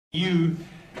you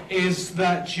is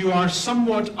that you are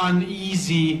somewhat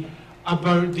uneasy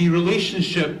about the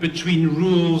relationship between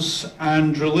rules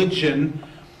and religion,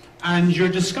 and your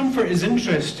discomfort is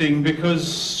interesting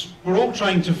because we're all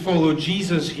trying to follow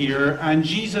Jesus here, and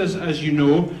Jesus, as you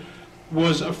know,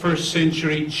 was a first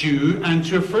century Jew, and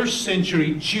to a first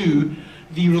century Jew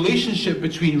the relationship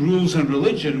between rules and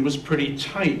religion was pretty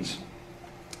tight.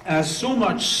 So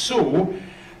much so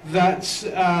that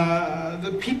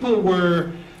the people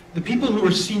who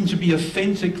were seen to be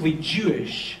authentically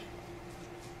Jewish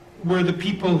were the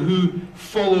people who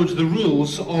followed the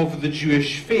rules of the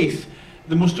Jewish faith,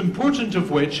 the most important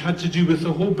of which had to do with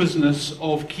the whole business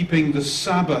of keeping the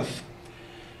Sabbath.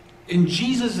 In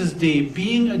Jesus' day,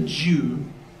 being a Jew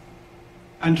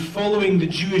and following the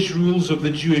Jewish rules of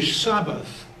the Jewish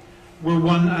Sabbath were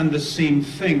one and the same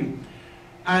thing.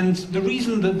 And the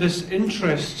reason that this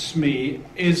interests me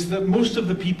is that most of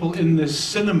the people in this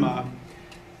cinema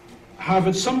have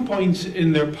at some point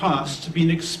in their past been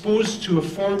exposed to a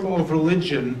form of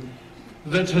religion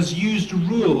that has used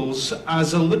rules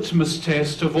as a litmus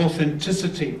test of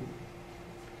authenticity.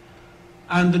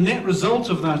 And the net result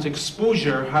of that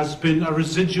exposure has been a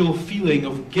residual feeling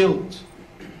of guilt.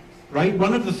 Right?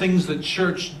 One of the things that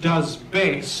church does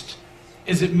best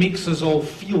is it makes us all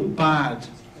feel bad.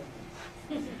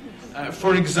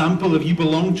 For example, if you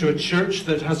belong to a church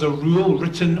that has a rule,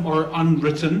 written or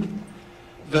unwritten,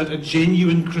 that a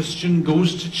genuine Christian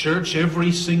goes to church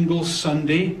every single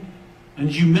Sunday,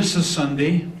 and you miss a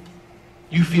Sunday,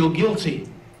 you feel guilty.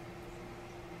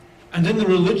 And in the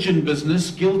religion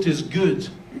business, guilt is good.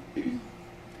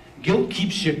 Guilt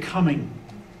keeps you coming.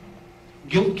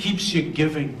 Guilt keeps you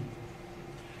giving.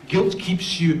 Guilt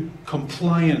keeps you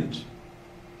compliant.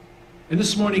 In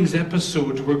this morning's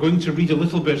episode, we're going to read a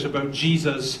little bit about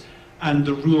Jesus and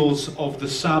the rules of the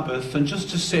Sabbath. And just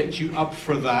to set you up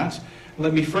for that,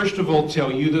 let me first of all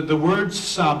tell you that the word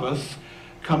Sabbath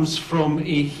comes from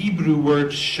a Hebrew word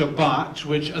Shabbat,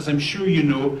 which, as I'm sure you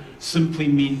know, simply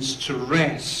means to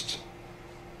rest.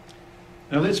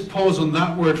 Now let's pause on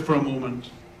that word for a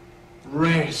moment.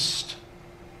 Rest.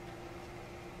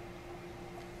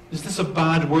 Is this a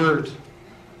bad word?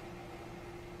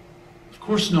 Of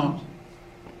course not.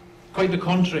 Quite the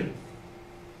contrary.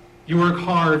 You work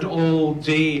hard all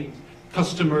day.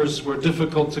 Customers were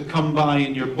difficult to come by,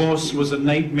 and your boss was a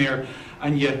nightmare,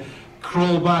 and you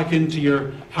crawl back into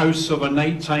your house of a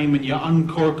night time and you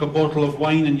uncork a bottle of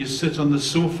wine and you sit on the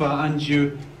sofa and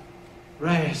you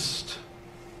rest.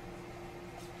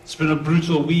 It's been a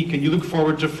brutal week and you look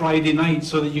forward to Friday night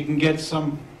so that you can get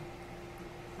some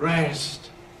rest.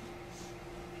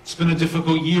 It's been a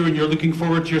difficult year and you're looking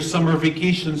forward to your summer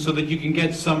vacation so that you can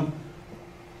get some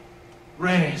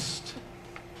rest.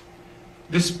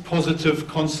 This positive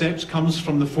concept comes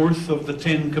from the fourth of the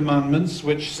 10 Commandments,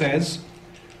 which says,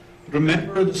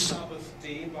 "Remember the Sabbath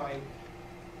day by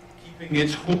keeping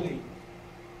it holy.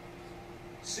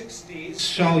 6 days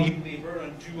shall you labor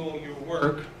and do all your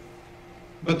work,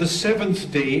 but the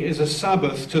seventh day is a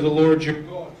Sabbath to the Lord your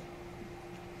God.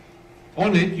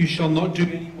 On it you shall not do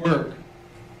any work,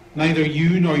 neither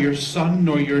you nor your son,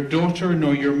 nor your daughter,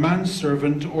 nor your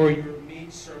manservant, or your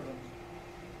maidservant."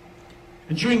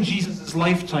 And during Jesus'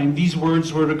 lifetime, these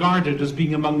words were regarded as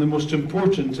being among the most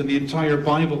important in the entire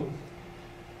Bible.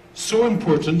 So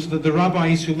important that the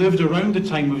rabbis who lived around the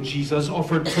time of Jesus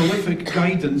offered prolific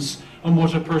guidance on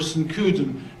what a person could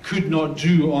and could not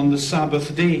do on the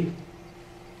Sabbath day.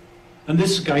 And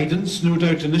this guidance, no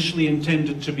doubt initially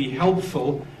intended to be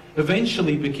helpful,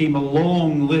 eventually became a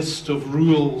long list of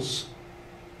rules.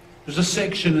 There's a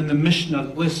section in the Mishnah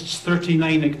that lists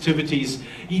 39 activities,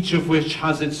 each of which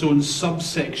has its own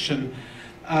subsection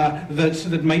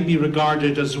that might be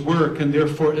regarded as work and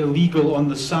therefore illegal on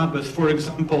the Sabbath. For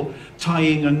example,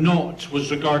 tying a knot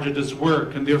was regarded as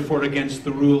work and therefore against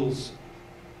the rules.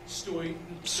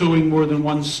 Sewing more than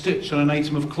one stitch on an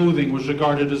item of clothing was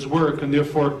regarded as work and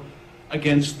therefore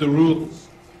against the rules.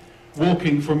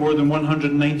 Walking for more than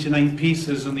 199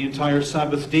 paces on the entire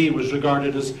Sabbath day was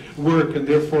regarded as work and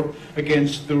therefore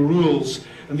against the rules.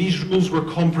 And these rules were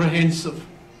comprehensive.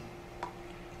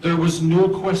 There was no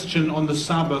question on the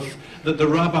Sabbath that the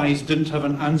rabbis didn't have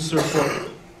an answer for.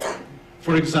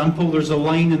 For example, there's a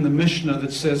line in the Mishnah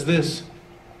that says this: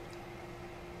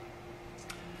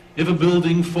 "If a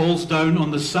building falls down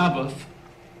on the Sabbath,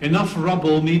 enough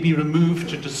rubble may be removed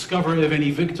to discover if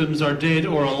any victims are dead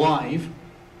or alive.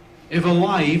 If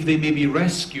alive, they may be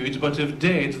rescued, but if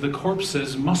dead, the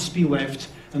corpses must be left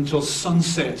until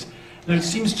sunset." Now, it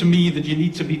seems to me that you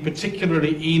need to be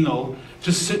particularly anal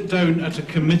to sit down at a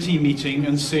committee meeting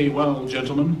and say, "Well,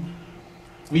 gentlemen,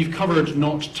 we've covered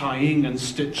knot tying and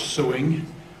stitch sewing.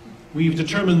 We've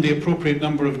determined the appropriate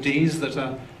number of days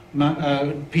that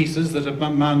paces that a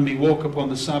man may walk upon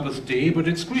the Sabbath day, but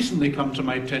it's recently come to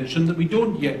my attention that we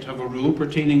don't yet have a rule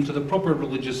pertaining to the proper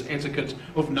religious etiquette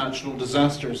of natural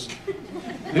disasters.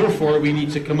 Therefore, we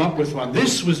need to come up with one.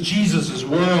 This was Jesus'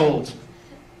 world.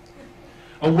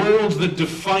 A world that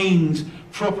defined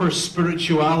proper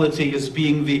spirituality as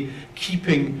being the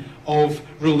keeping of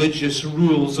religious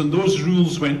rules, and those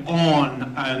rules went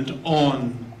on and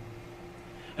on.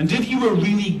 And if you were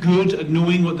really good at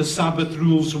knowing what the Sabbath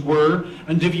rules were,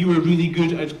 and if you were really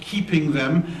good at keeping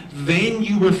them, then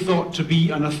you were thought to be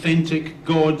an authentic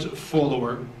God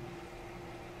follower.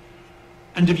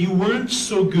 And if you weren't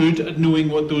so good at knowing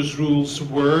what those rules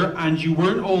were, and you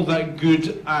weren't all that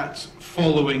good at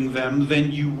following them,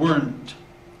 then you weren't.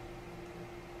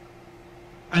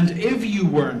 And if you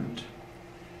weren't,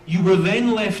 you were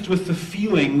then left with the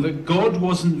feeling that God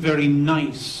wasn't very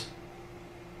nice,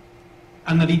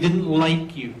 and that he didn't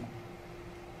like you.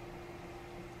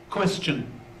 Question: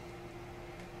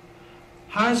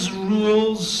 has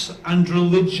rules and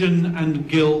religion and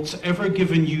guilt ever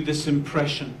given you this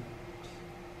impression?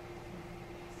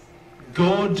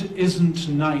 God isn't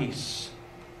nice,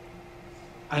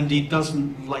 and he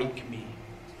doesn't like me.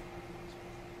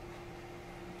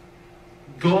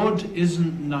 God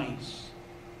isn't nice,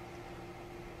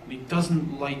 and he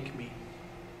doesn't like me.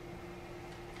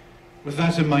 With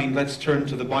that in mind, let's turn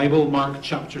to the Bible, Mark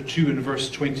chapter 2 and verse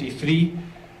 23,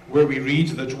 where we read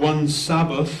that one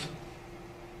Sabbath,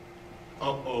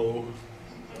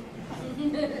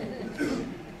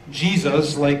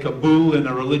 Jesus, like a bull in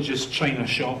a religious china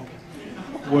shop,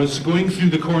 was going through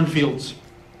the cornfields.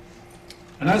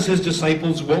 And as his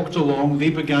disciples walked along,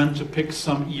 they began to pick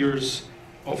some ears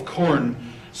of corn.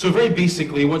 So very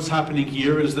basically, what's happening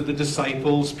here is that the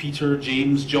disciples, Peter,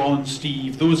 James, John,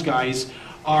 Steve, those guys,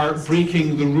 are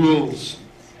breaking the rules.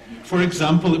 For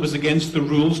example, it was against the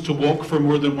rules to walk for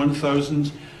more than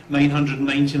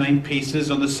 1,999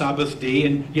 paces on the Sabbath day,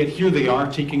 and yet here they are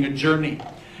taking a journey.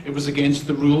 It was against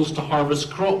the rules to harvest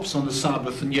crops on the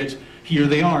Sabbath, and yet here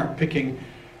they are picking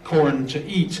corn to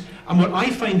eat. And what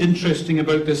I find interesting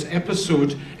about this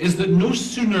episode is that no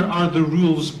sooner are the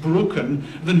rules broken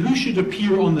than who should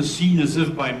appear on the scene as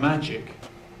if by magic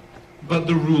but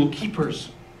the rule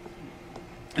keepers.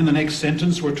 In the next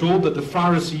sentence, we're told that the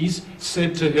Pharisees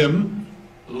said to him,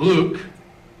 "Look,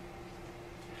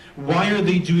 why are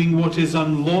they doing what is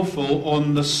unlawful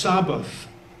on the Sabbath?"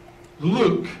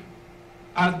 Look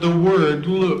at the word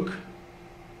look.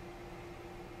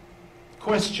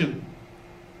 Question: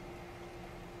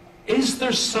 is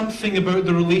there something about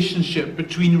the relationship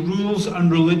between rules and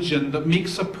religion that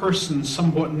makes a person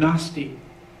somewhat nasty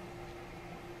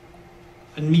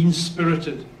and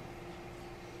mean-spirited?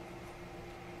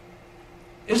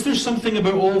 Is there something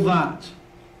about all that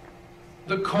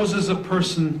that causes a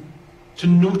person to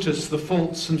notice the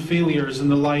faults and failures in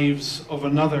the lives of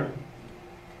another?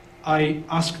 I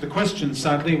ask the question,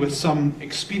 sadly, with some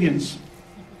experience.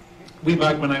 Way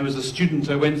back when I was a student,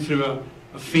 I went through a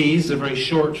phase, a very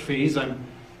short phase, I'm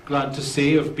glad to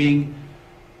say, of being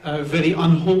very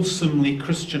unwholesomely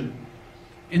Christian.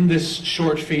 In this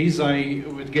short phase, I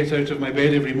would get out of my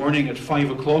bed every morning at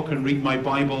 5 o'clock and read my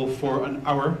Bible for an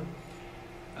hour.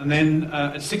 And then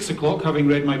at 6 o'clock, having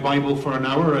read my Bible for an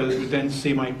hour, I would then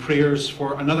say my prayers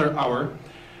for another hour.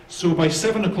 So by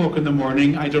 7 o'clock in the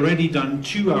morning, I'd already done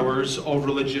 2 hours of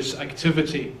religious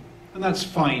activity. And that's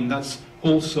fine, that's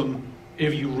wholesome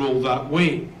if you roll that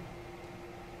way.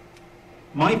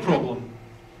 My problem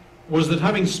was that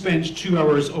having spent 2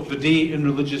 hours of the day in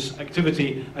religious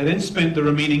activity, I then spent the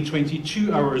remaining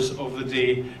 22 hours of the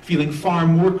day feeling far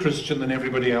more Christian than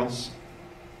everybody else,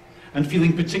 and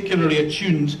feeling particularly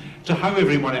attuned to how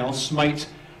everyone else might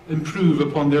improve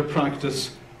upon their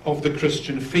practice of the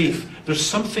Christian faith. There's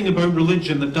something about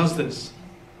religion that does this.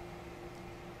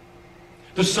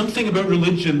 There's something about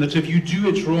religion that if you do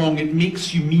it wrong, it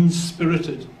makes you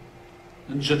mean-spirited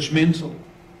and judgmental.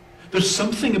 There's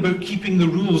something about keeping the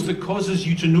rules that causes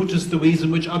you to notice the ways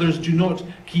in which others do not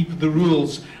keep the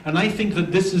rules. And I think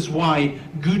that this is why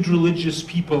good religious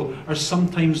people are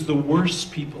sometimes the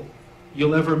worst people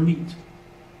you'll ever meet.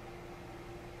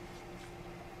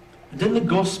 And in the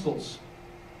Gospels,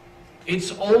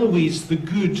 it's always the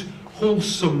good,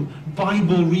 wholesome,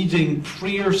 Bible-reading,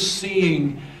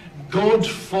 prayer-saying,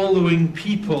 God-following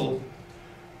people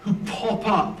who pop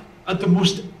up at the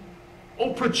most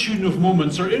opportune of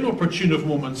moments, or inopportune of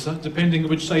moments, depending on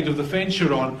which side of the fence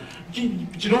you're on. Do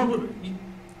you know,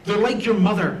 they're like your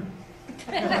mother.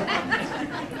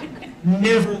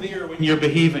 Never there when you're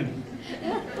behaving.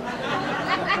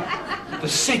 The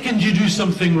second you do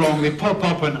something wrong, they pop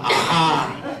up and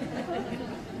aha.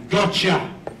 Gotcha.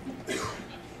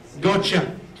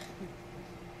 Gotcha.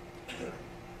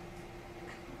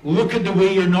 Look at the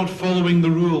way you're not following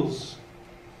the rules.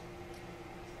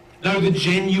 Now the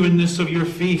genuineness of your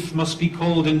faith must be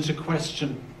called into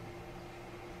question.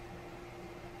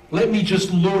 Let me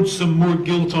just load some more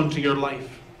guilt onto your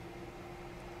life.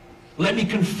 Let me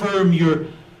confirm your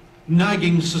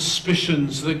nagging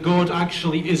suspicions that God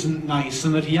actually isn't nice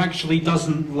and that he actually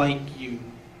doesn't like you.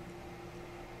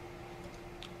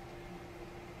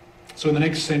 So in the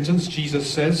next sentence,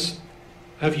 Jesus says,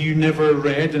 have you never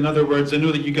read? In other words, I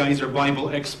know that you guys are Bible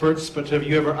experts, but have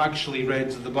you ever actually read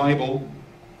the Bible?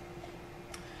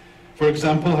 For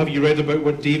example, have you read about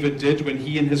what David did when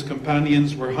he and his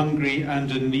companions were hungry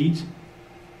and in need?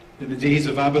 In the days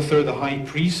of Abiathar the high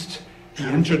priest, he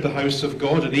entered the house of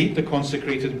God and ate the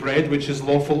consecrated bread, which is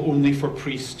lawful only for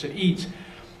priests to eat.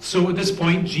 So at this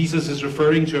point, Jesus is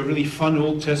referring to a really fun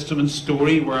Old Testament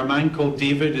story where a man called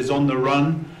David is on the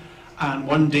run, and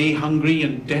one day, hungry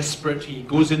and desperate, he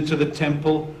goes into the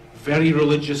temple, very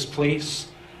religious place,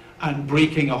 and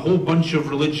breaking a whole bunch of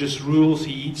religious rules,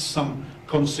 he eats some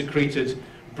consecrated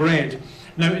bread.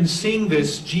 Now, in saying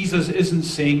this, Jesus isn't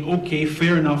saying, okay,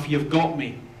 fair enough, you've got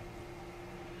me.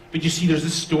 But you see, there's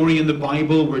this story in the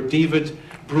Bible where David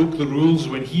broke the rules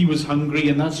when he was hungry,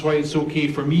 and that's why it's okay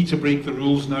for me to break the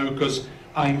rules now because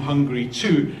I'm hungry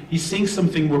too. He's saying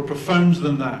something more profound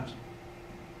than that.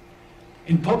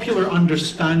 In popular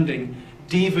understanding,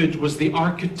 David was the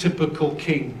archetypical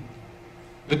king,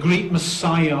 the great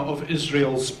Messiah of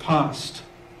Israel's past.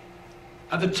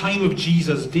 At the time of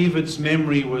Jesus, David's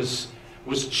memory was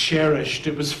cherished.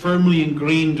 It was firmly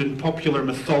ingrained in popular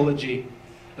mythology.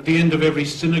 At the end of every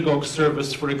synagogue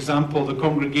service, for example, the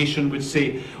congregation would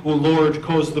say, "O Lord,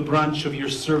 cause the branch of your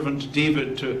servant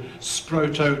David to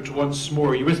sprout out once more."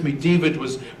 Are you with me? David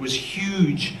was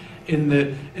huge in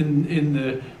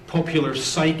the popular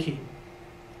psyche.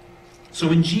 So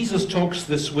when Jesus talks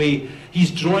this way, he's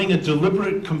drawing a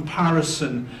deliberate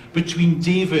comparison between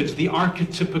David, the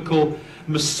archetypical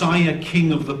Messiah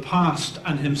king of the past,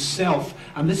 and himself.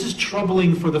 And this is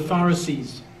troubling for the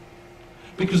Pharisees,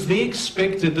 because they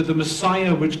expected that the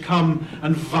Messiah would come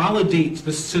and validate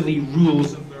the silly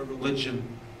rules of their religion,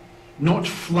 not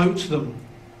flout them,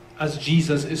 as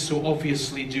Jesus is so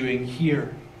obviously doing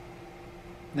here.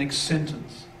 Next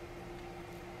sentence.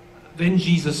 Then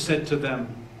Jesus said to them,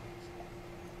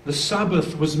 "The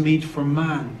Sabbath was made for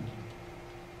man,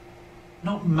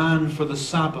 not man for the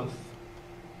Sabbath."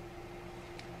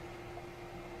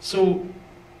 So,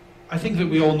 I think that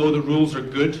we all know the rules are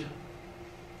good.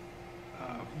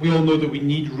 We all know that we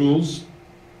need rules.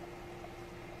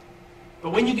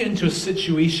 But when you get into a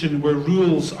situation where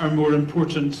rules are more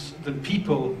important than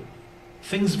people,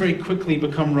 things very quickly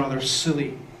become rather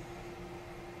silly.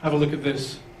 Have a look at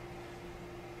this.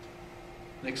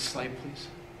 Next slide, please.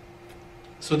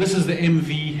 So this is the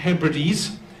MV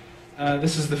Hebrides.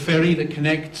 This is the ferry that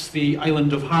connects the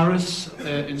island of Harris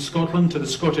in Scotland to the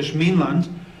Scottish mainland.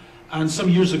 And some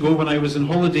years ago, when I was on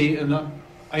holiday in the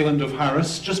island of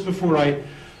Harris, just before I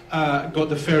got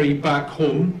the ferry back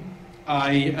home,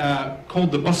 I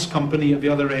called the bus company at the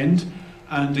other end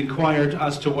and inquired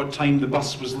as to what time the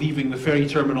bus was leaving the ferry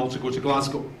terminal to go to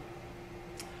Glasgow.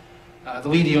 The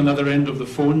lady on the other end of the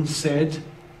phone said,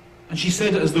 and she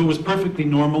said it as though it was perfectly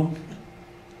normal,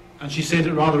 and she said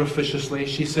it rather officiously,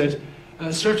 she said,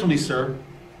 "Certainly, sir,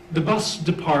 the bus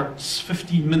departs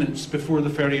 15 minutes before the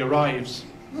ferry arrives."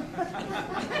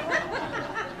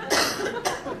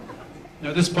 Now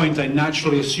at this point I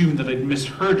naturally assumed that I'd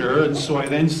misheard her, and so I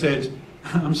then said,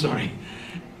 "I'm sorry,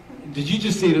 did you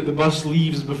just say that the bus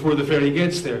leaves before the ferry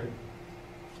gets there?"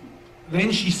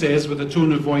 Then she says, with a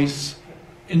tone of voice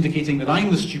indicating that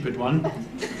I'm the stupid one,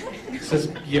 says,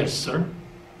 "Yes, sir."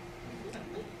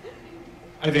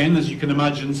 I then, as you can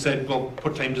imagine, said, "Well,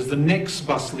 what time does the next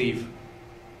bus leave?"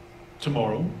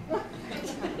 "Tomorrow." At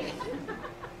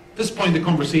this point, the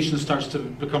conversation starts to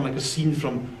become like a scene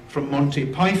from Monty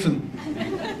Python.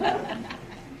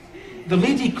 The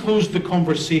lady closed the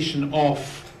conversation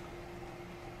off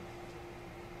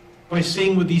by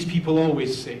saying what these people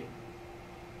always say,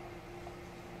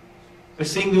 by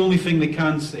saying the only thing they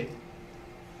can say.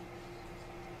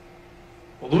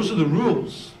 Well, those are the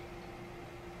rules.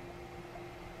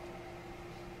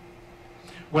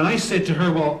 When I said to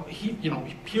her, "Well,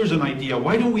 here's an idea.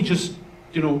 Why don't we just,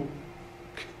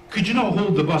 could you not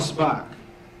hold the bus back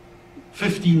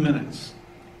 15 minutes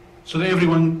so that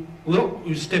everyone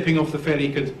who's stepping off the ferry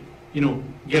could,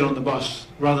 get on the bus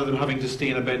rather than having to stay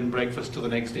in a bed and breakfast till the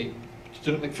next day?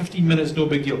 Like 15 minutes, no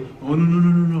big deal." "Oh,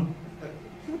 no.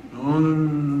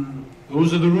 No.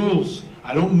 Those are the rules.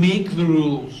 I don't make the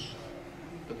rules.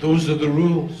 But those are the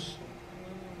rules.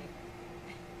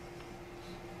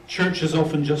 Church is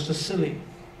often just as silly.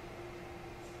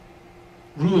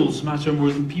 Rules matter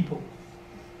more than people.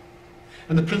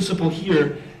 And the principle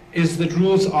here is that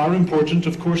rules are important,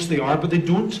 of course they are, but they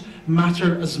don't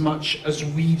matter as much as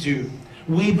we do.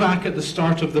 Way back at the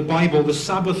start of the Bible, the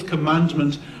Sabbath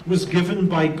commandment was given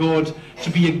by God to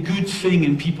be a good thing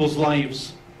in people's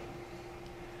lives.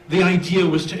 The idea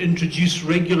was to introduce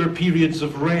regular periods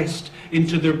of rest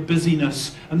into their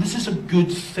busyness, and this is a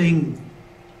good thing.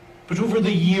 But over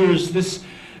the years, this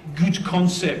good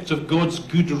concept of God's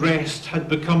good rest had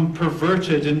become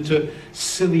perverted into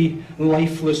silly,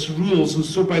 lifeless rules, and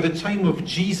so by the time of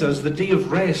Jesus, the day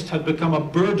of rest had become a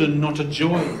burden, not a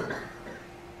joy.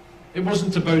 It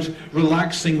wasn't about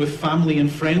relaxing with family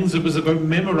and friends, it was about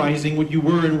memorizing what you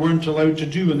were and weren't allowed to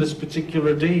do on this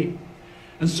particular day.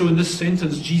 And so in this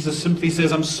sentence, Jesus simply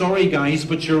says, I'm sorry guys,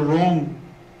 but you're wrong.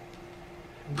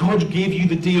 God gave you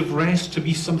the day of rest to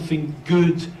be something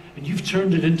good, and you've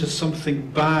turned it into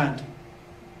something bad.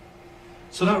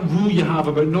 So that rule you have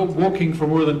about not walking for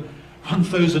more than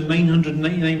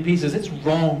 1,999 paces, it's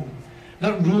wrong.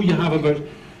 That rule you have about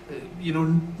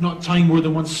not tying more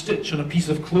than one stitch on a piece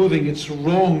of clothing, it's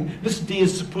wrong. This day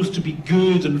is supposed to be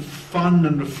good and fun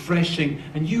and refreshing,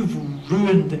 and you've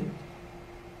ruined it.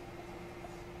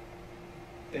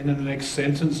 Then in the next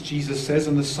sentence, Jesus says,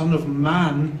 and the Son of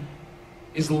Man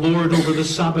is Lord over the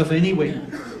Sabbath anyway.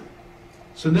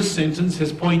 So in this sentence,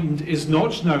 his point is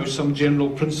not now some general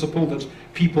principle that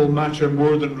people matter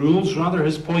more than rules. Rather,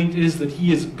 his point is that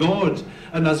he is God,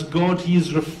 and as God, he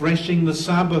is refreshing the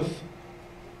Sabbath.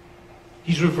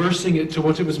 He's reversing it to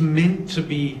what it was meant to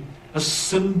be, a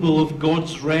symbol of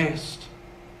God's rest.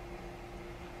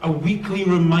 A weekly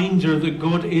reminder that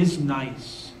God is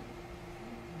nice,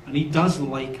 and he does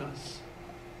like us.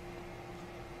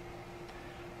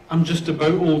 I'm just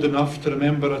about old enough to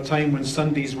remember a time when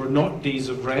Sundays were not days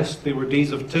of rest, they were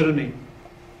days of tyranny.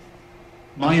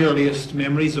 My earliest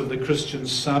memories of the Christian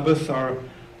Sabbath are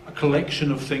a collection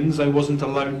of things I wasn't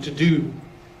allowed to do.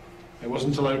 I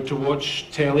wasn't allowed to watch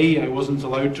telly, I wasn't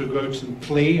allowed to go out and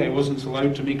play, I wasn't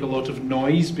allowed to make a lot of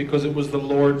noise because it was the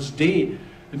Lord's day.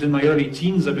 And in my early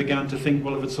teens I began to think,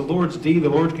 well, if it's the Lord's day, the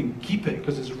Lord can keep it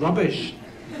because it's rubbish.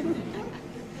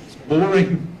 It's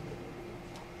boring.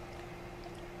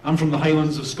 I'm from the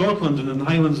Highlands of Scotland, and in the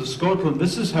Highlands of Scotland,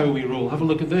 this is how we roll. Have a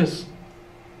look at this.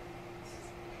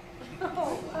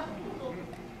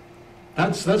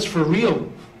 That's for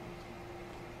real.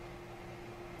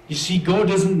 You see,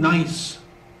 God isn't nice.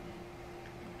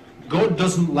 God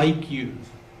doesn't like you.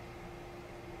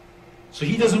 So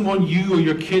he doesn't want you or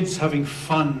your kids having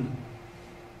fun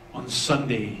on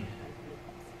Sunday.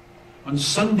 On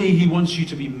Sunday, he wants you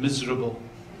to be miserable.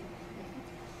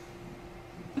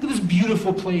 Look at this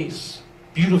beautiful place.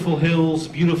 Beautiful hills,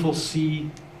 beautiful sea.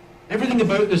 Everything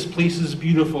about this place is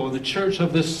beautiful, and the church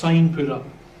have this sign put up.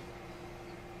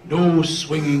 No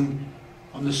swinging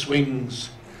on the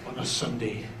swings on a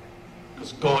Sunday,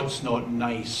 because God's not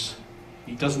nice.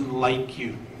 He doesn't like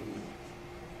you.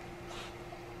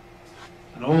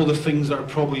 And all the things that are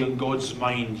probably on God's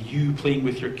mind, you playing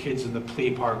with your kids in the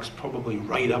play park's probably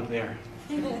right up there.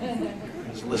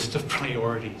 His list of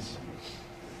priorities.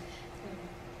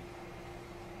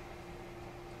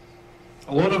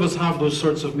 A lot of us have those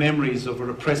sorts of memories of a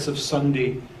repressive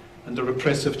Sunday and a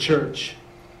repressive church.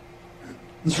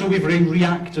 And so we've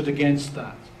reacted against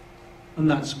that. And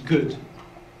that's good.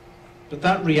 But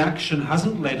that reaction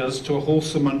hasn't led us to a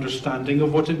wholesome understanding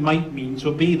of what it might mean to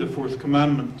obey the fourth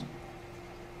commandment.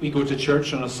 We go to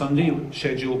church on a Sunday,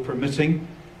 schedule permitting,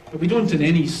 but we don't in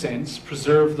any sense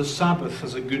preserve the Sabbath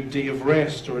as a good day of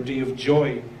rest or a day of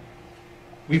joy.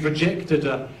 We've rejected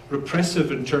a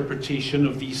repressive interpretation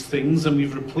of these things, and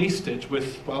we've replaced it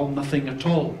with, well, nothing at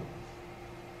all.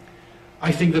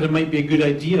 I think that it might be a good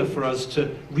idea for us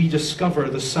to rediscover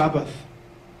the Sabbath,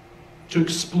 to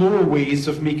explore ways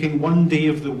of making one day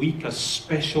of the week a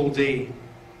special day.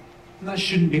 And that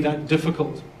shouldn't be that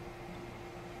difficult.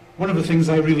 One of the things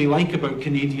I really like about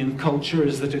Canadian culture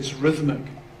is that it's rhythmic.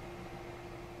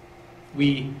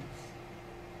 We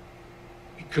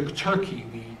cook turkey,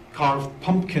 we carve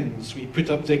pumpkins, we put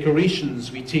up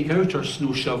decorations, we take out our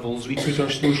snow shovels, we put our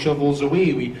snow shovels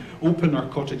away, we open our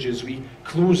cottages, we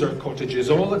close our cottages,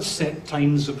 all at set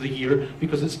times of the year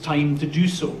because it's time to do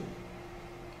so.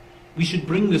 We should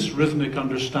bring this rhythmic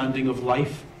understanding of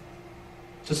life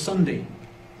to Sunday.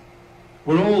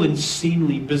 We're all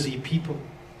insanely busy people.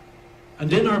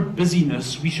 And in our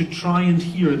busyness, we should try and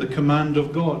hear the command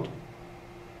of God.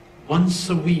 Once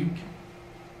a week,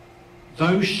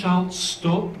 thou shalt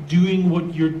stop doing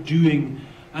what you're doing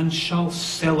and shall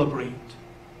celebrate.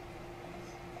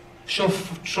 shall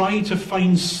try to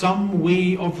find some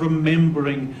way of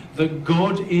remembering that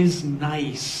God is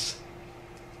nice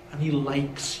and He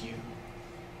likes you.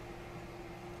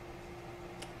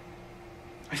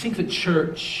 I think that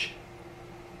church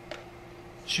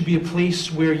should be a place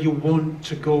where you want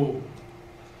to go.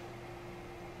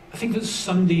 I think that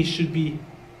Sunday should be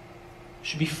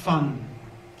fun.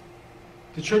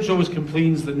 The church always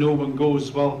complains that no one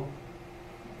goes. Well,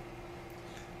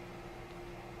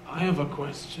 I have a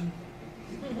question.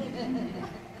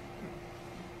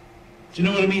 Do you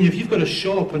know what I mean? If you've got a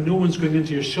shop and no one's going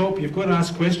into your shop, you've got to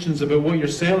ask questions about what you're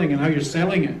selling and how you're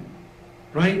selling it.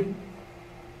 Right?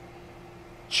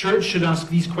 Church should ask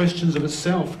these questions of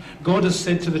itself. God has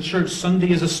said to the church,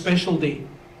 Sunday is a special day.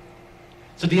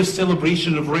 It's a day of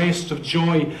celebration, of rest, of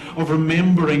joy, of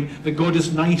remembering that God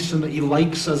is nice and that He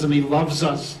likes us and He loves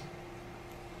us.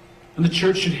 And the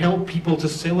church should help people to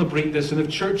celebrate this. And if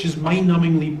church is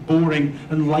mind-numbingly boring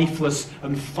and lifeless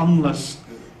and funless,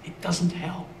 it doesn't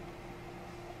help.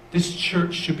 This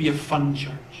church should be a fun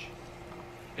church.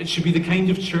 It should be the kind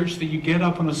of church that you get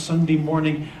up on a Sunday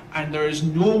morning and there is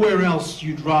nowhere else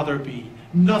you'd rather be,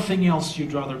 nothing else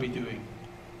you'd rather be doing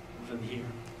than here.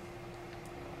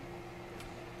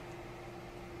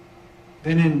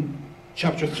 Then in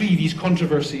chapter 3, these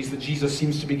controversies that Jesus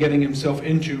seems to be getting himself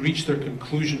into reach their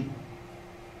conclusion.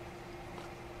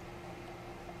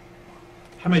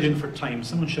 How am I doing for time?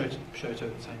 Someone shout out the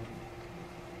time.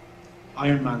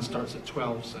 Iron Man starts at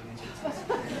 12, so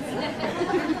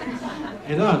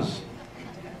it does.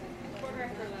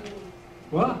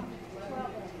 What?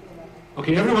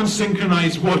 Okay, everyone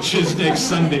synchronize watches next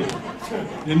Sunday.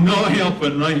 You're not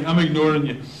helping, right? I'm ignoring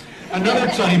you. Another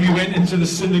time he went into the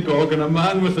synagogue and a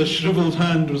man with a shriveled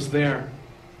hand was there.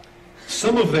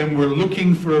 Some of them were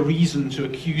looking for a reason to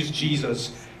accuse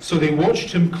Jesus, so they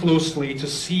watched him closely to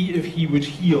see if he would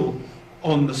heal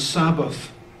on the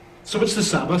Sabbath. So it's the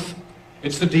Sabbath.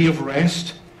 It's the day of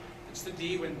rest. It's the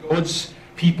day when God's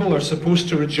people are supposed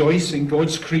to rejoice in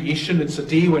God's creation. It's a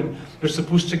day when they're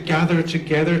supposed to gather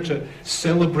together to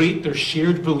celebrate their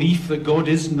shared belief that God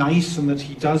is nice and that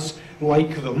He does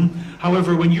like them.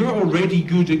 However, when you're already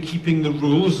good at keeping the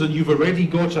rules and you've already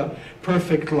got a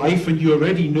perfect life and you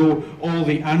already know all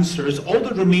the answers, all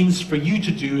that remains for you to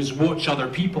do is watch other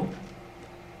people.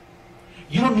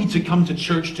 You don't need to come to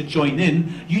church to join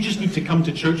in. You just need to come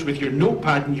to church with your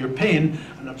notepad and your pen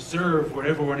and observe where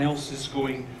everyone else is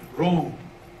going wrong.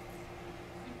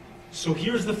 So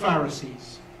here's the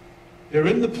Pharisees. They're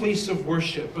in the place of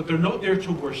worship, but they're not there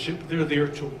to worship, they're there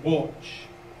to watch.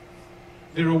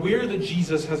 They're aware that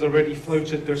Jesus has already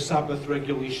flouted their Sabbath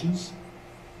regulations,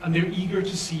 and they're eager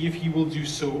to see if He will do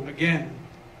so again.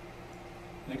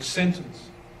 Next sentence.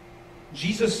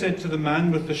 Jesus said to the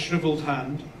man with the shriveled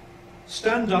hand,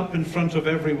 "Stand up in front of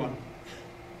everyone."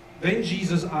 Then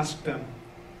Jesus asked them,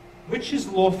 "Which is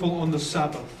lawful on the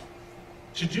Sabbath?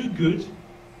 To do good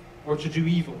or to do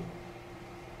evil?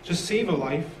 To save a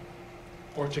life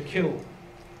or to kill?"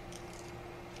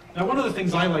 Now, one of the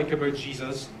things I like about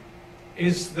Jesus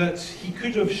is that He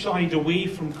could have shied away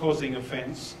from causing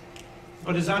offense,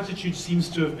 but His attitude seems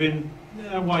to have been,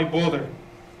 why bother?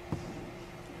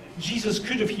 Jesus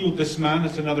could have healed this man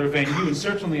at another venue, and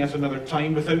certainly at another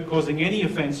time, without causing any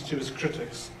offense to His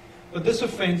critics. But this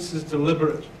offense is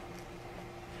deliberate.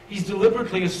 He's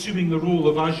deliberately assuming the role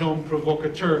of agent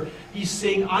provocateur. He's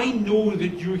saying, I know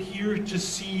that you're here to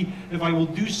see if I will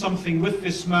do something with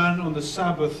this man on the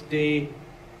Sabbath day,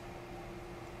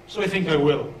 so I think I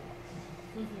will.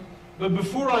 But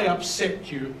before I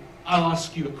upset you, I'll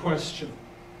ask you a question.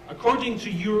 According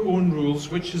to your own rules,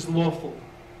 which is lawful?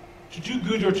 To do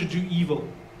good or to do evil?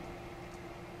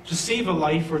 To save a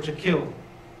life or to kill?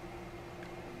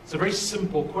 It's a very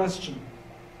simple question,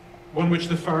 one which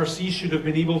the Pharisees should have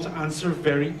been able to answer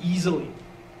very easily.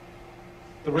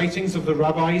 The writings of the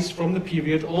rabbis from the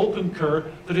period all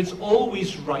concur that it's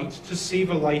always right to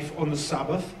save a life on the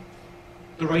Sabbath.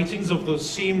 The writings of those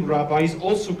same rabbis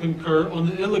also concur on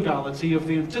the illegality of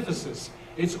the antithesis.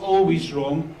 It's always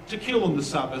wrong to kill on the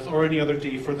Sabbath or any other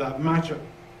day for that matter.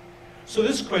 So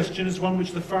this question is one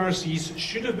which the Pharisees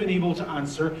should have been able to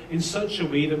answer in such a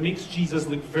way that makes Jesus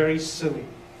look very silly.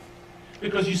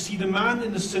 Because you see, the man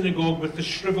in the synagogue with the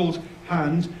shriveled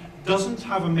hand doesn't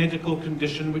have a medical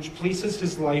condition which places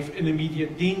his life in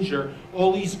immediate danger.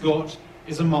 All he's got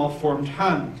is a malformed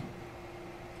hand.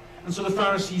 And so the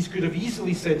Pharisees could have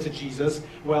easily said to Jesus,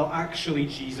 well, actually,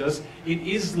 Jesus, it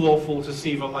is lawful to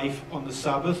save a life on the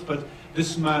Sabbath, but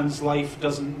this man's life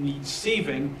doesn't need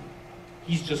saving.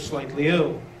 He's just slightly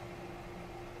ill.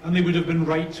 And they would have been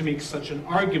right to make such an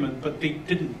argument, but they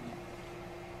didn't.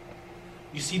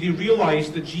 You see, they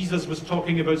realized that Jesus was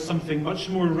talking about something much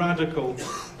more radical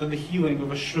than the healing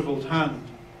of a shriveled hand.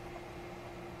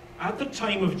 At the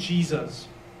time of Jesus,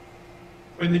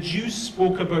 when the Jews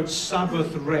spoke about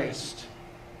Sabbath rest,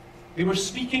 they were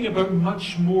speaking about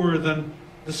much more than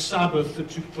the Sabbath that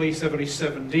took place every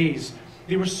 7 days.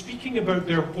 They were speaking about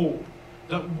their hope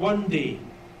that one day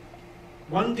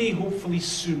hopefully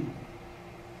soon,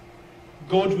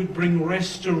 God would bring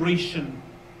restoration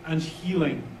and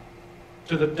healing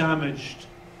to the damaged,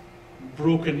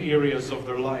 broken areas of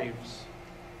their lives.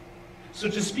 So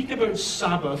to speak about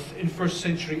Sabbath in first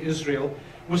century Israel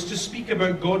was to speak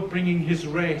about God bringing his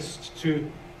rest to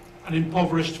an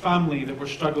impoverished family that were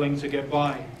struggling to get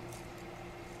by.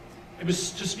 It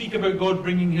was to speak about God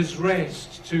bringing his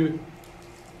rest to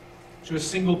a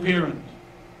single parent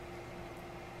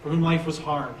for whom life was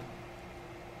hard.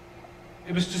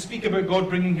 It was to speak about God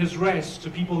bringing his rest to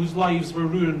people whose lives were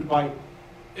ruined by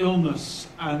illness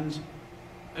and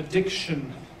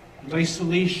addiction and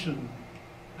isolation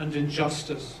and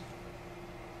injustice.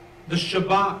 The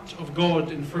Shabbat of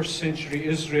God in first century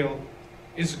Israel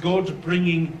is God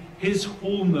bringing his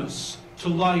wholeness to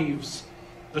lives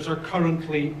that are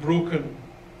currently broken.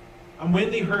 And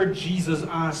when they heard Jesus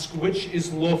ask which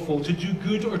is lawful, to do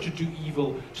good or to do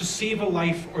evil, to save a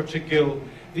life or to kill,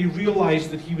 they realized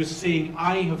that he was saying,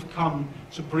 I have come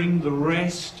to bring the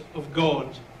rest of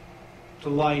God to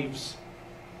lives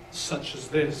such as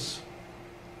this.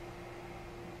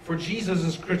 For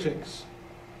Jesus' critics,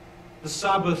 the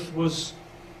Sabbath was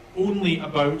only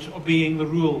about obeying the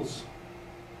rules.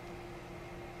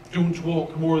 Don't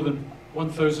walk more than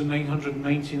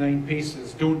 1,999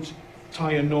 paces. Don't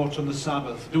tie a knot on the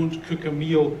Sabbath. Don't cook a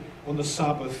meal on the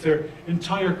Sabbath. Their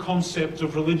entire concept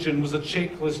of religion was a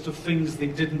checklist of things they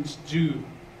didn't do.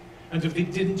 And if they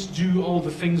didn't do all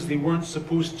the things they weren't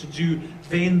supposed to do,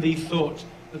 then they thought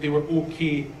that they were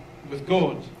okay with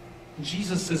God. And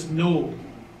Jesus says, no.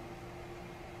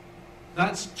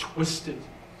 That's twisted.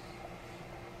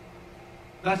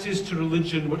 That is to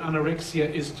religion what anorexia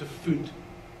is to food.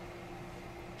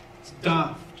 It's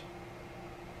daft.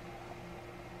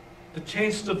 The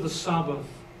test of the Sabbath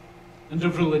and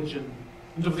of religion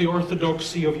and of the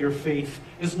orthodoxy of your faith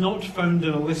is not found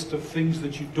in a list of things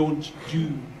that you don't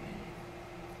do.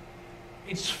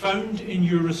 It's found in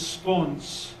your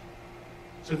response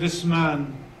to this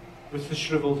man with the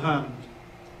shriveled hand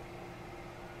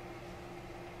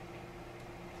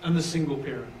and the single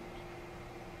parent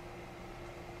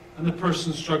and the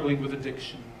person struggling with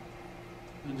addiction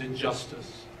and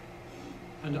injustice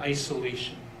and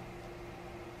isolation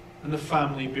and the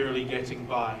family barely getting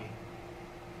by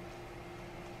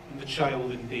and the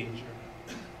child in danger.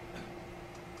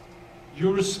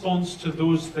 Your response to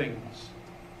those things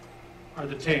are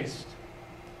the test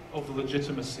of the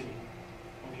legitimacy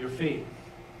of your faith.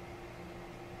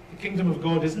 The kingdom of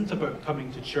God isn't about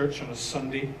coming to church on a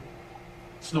Sunday.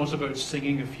 It's not about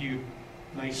singing a few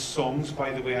nice songs.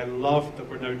 By the way, I love that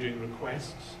we're now doing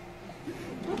requests.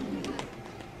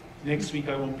 Next week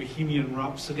I want Bohemian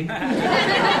Rhapsody. That's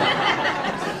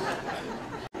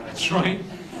right.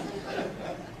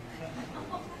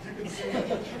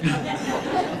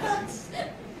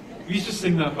 We used to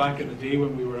sing that back in the day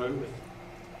when we were out with...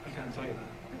 I can't tell you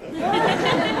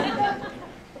that.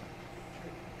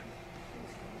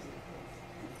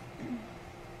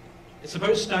 It's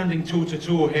about standing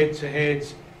toe-to-toe, head-to-head,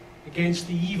 against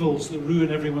the evils that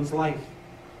ruin everyone's life.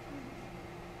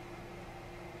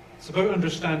 It's about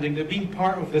understanding that being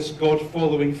part of this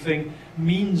God-following thing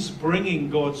means bringing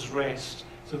God's rest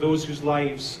to those whose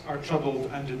lives are troubled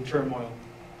and in turmoil.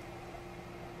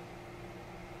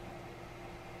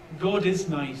 God is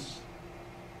nice.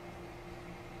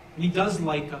 And he does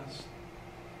like us.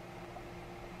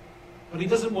 But he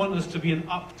doesn't want us to be an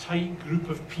uptight group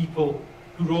of people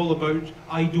who are all about,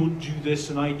 I don't do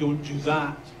this and I don't do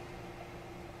that.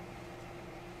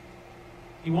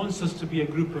 He wants us to be a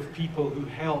group of people who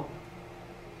help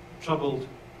the troubled,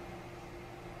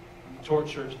 and the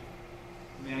tortured,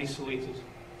 and the isolated,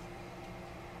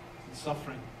 and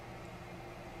suffering.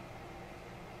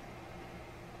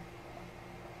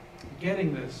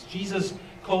 Getting this, Jesus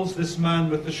calls this man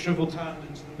with the shriveled hand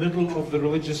into the middle of the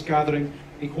religious gathering.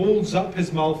 He holds up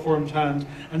his malformed hand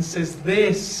and says,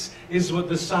 this is what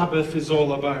the Sabbath is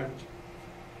all about.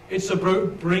 It's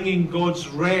about bringing God's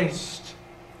rest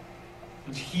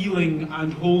and healing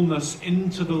and wholeness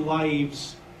into the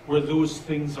lives where those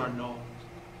things are not.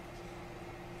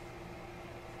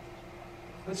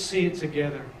 Let's say it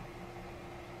together.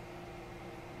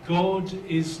 God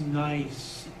is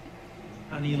nice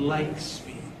and he likes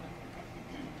me.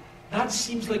 That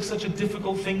seems like such a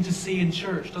difficult thing to say in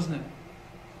church, doesn't it?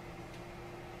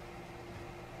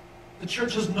 The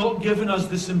church has not given us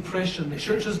this impression. The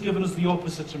church has given us the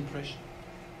opposite impression.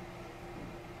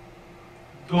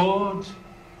 God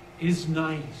is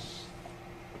nice,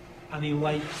 and He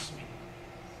likes me.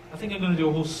 I think I'm going to do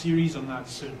a whole series on that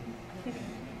soon.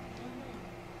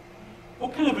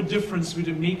 What kind of a difference would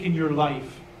it make in your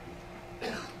life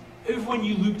if when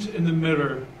you looked in the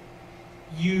mirror,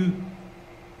 you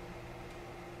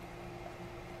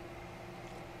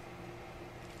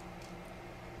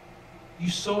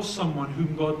saw someone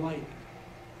whom God liked?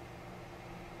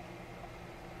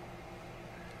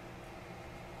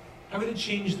 How would it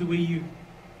change the way you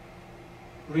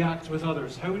react with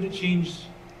others? How would it change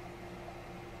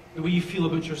the way you feel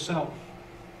about yourself?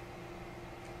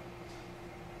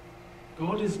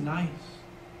 God is nice.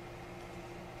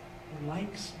 He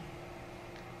likes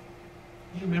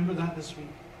me. You remember that this week?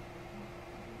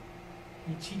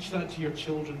 You teach that to your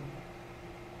children.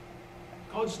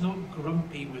 God's not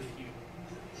grumpy with you.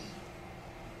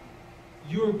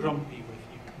 You're grumpy with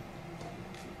you.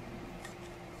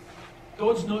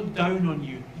 God's not down on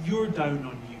you. You're down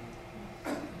on you.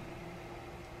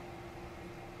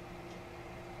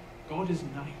 God is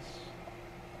nice.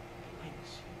 He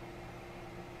likes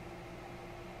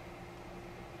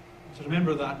you. To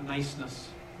remember that niceness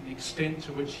and the extent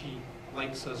to which He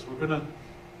likes us, we're going to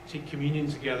take communion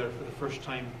together for the first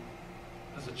time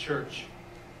as a church.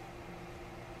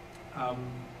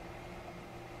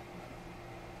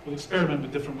 We'll experiment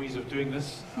with different ways of doing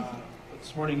this. But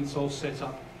this morning it's all set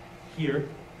up here.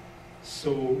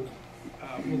 So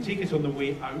we'll take it on the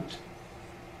way out.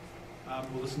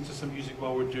 We'll listen to some music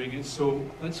while we're doing it. So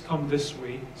let's come this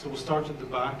way. So we'll start at the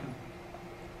back and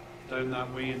down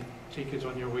that way and take it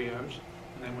on your way out.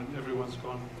 And then when everyone's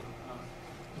gone,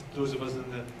 those of us in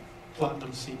the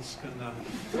platinum seats can...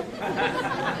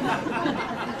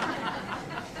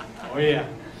 oh yeah,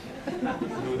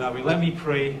 go that way. Let me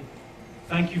pray.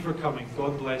 Thank you for coming.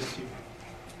 God bless you.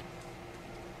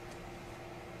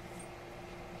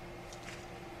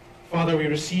 Father, we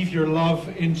receive your love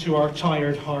into our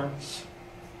tired hearts.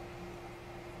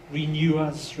 Renew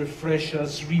us, refresh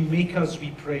us, remake us,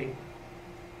 we pray.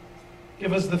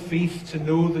 Give us the faith to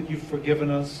know that you've forgiven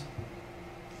us,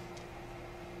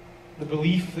 the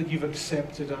belief that you've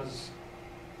accepted us.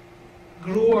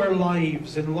 Grow our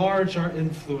lives, enlarge our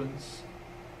influence.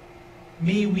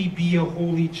 May we be a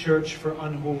holy church for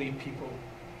unholy people.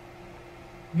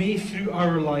 May through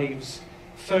our lives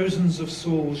thousands of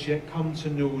souls yet come to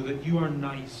know that you are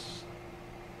nice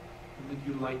and that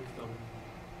you like them.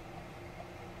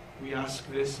 We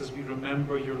ask this as we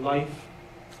remember your life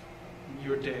and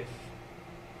your death.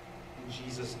 In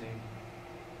Jesus' name,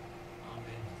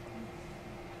 amen.